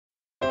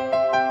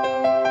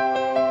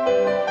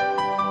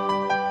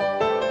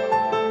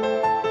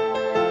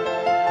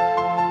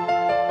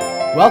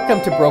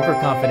Welcome to Broker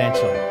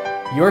Confidential,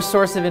 your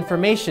source of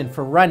information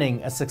for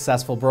running a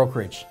successful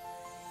brokerage.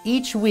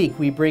 Each week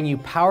we bring you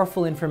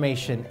powerful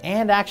information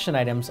and action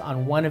items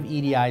on one of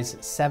EDI's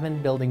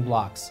 7 building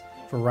blocks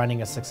for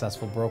running a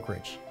successful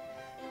brokerage.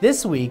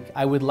 This week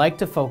I would like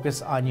to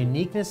focus on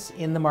uniqueness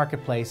in the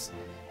marketplace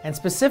and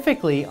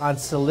specifically on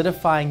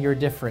solidifying your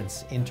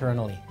difference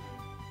internally.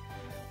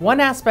 One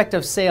aspect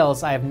of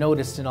sales I have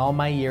noticed in all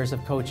my years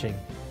of coaching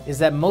is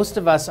that most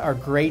of us are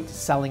great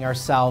selling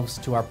ourselves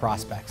to our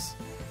prospects.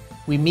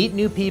 We meet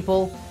new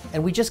people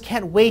and we just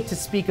can't wait to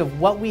speak of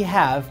what we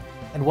have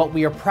and what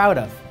we are proud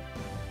of.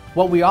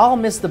 What we all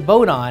miss the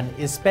boat on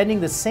is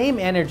spending the same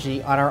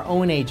energy on our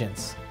own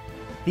agents.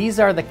 These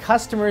are the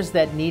customers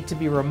that need to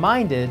be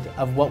reminded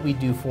of what we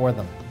do for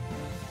them.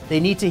 They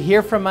need to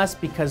hear from us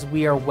because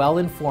we are well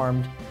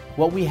informed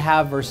what we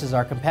have versus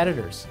our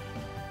competitors.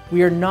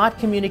 We are not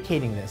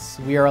communicating this.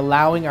 We are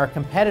allowing our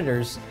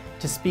competitors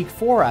to speak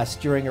for us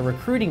during a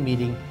recruiting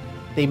meeting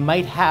they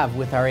might have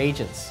with our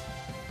agents.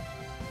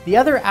 The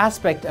other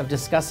aspect of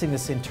discussing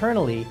this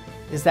internally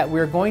is that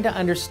we're going to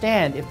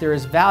understand if there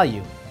is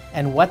value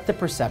and what the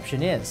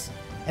perception is.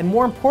 And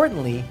more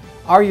importantly,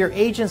 are your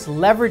agents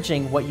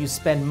leveraging what you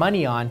spend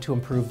money on to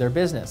improve their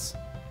business?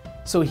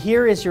 So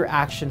here is your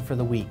action for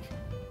the week.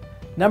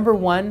 Number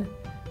 1,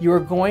 you are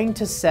going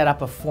to set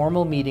up a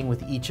formal meeting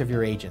with each of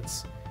your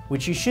agents,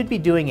 which you should be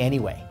doing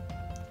anyway.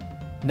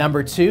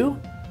 Number 2,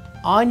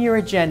 on your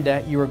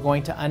agenda, you are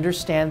going to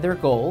understand their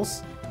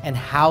goals and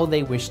how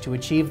they wish to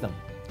achieve them.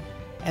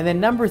 And then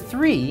number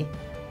 3,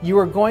 you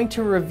are going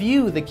to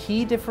review the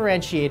key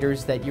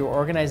differentiators that your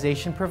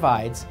organization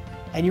provides,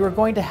 and you are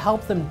going to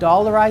help them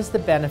dollarize the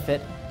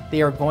benefit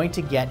they are going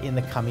to get in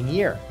the coming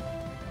year.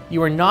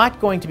 You are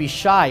not going to be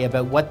shy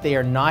about what they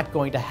are not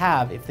going to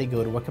have if they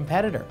go to a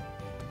competitor.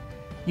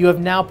 You have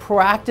now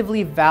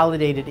proactively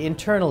validated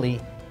internally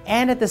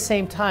and at the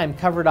same time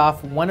covered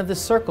off one of the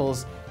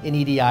circles in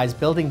EDI's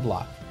building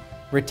block,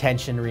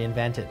 Retention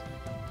Reinvented.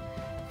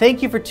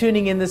 Thank you for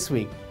tuning in this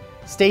week.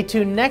 Stay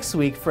tuned next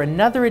week for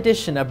another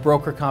edition of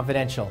Broker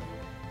Confidential,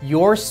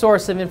 your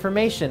source of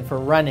information for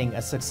running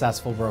a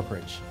successful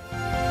brokerage.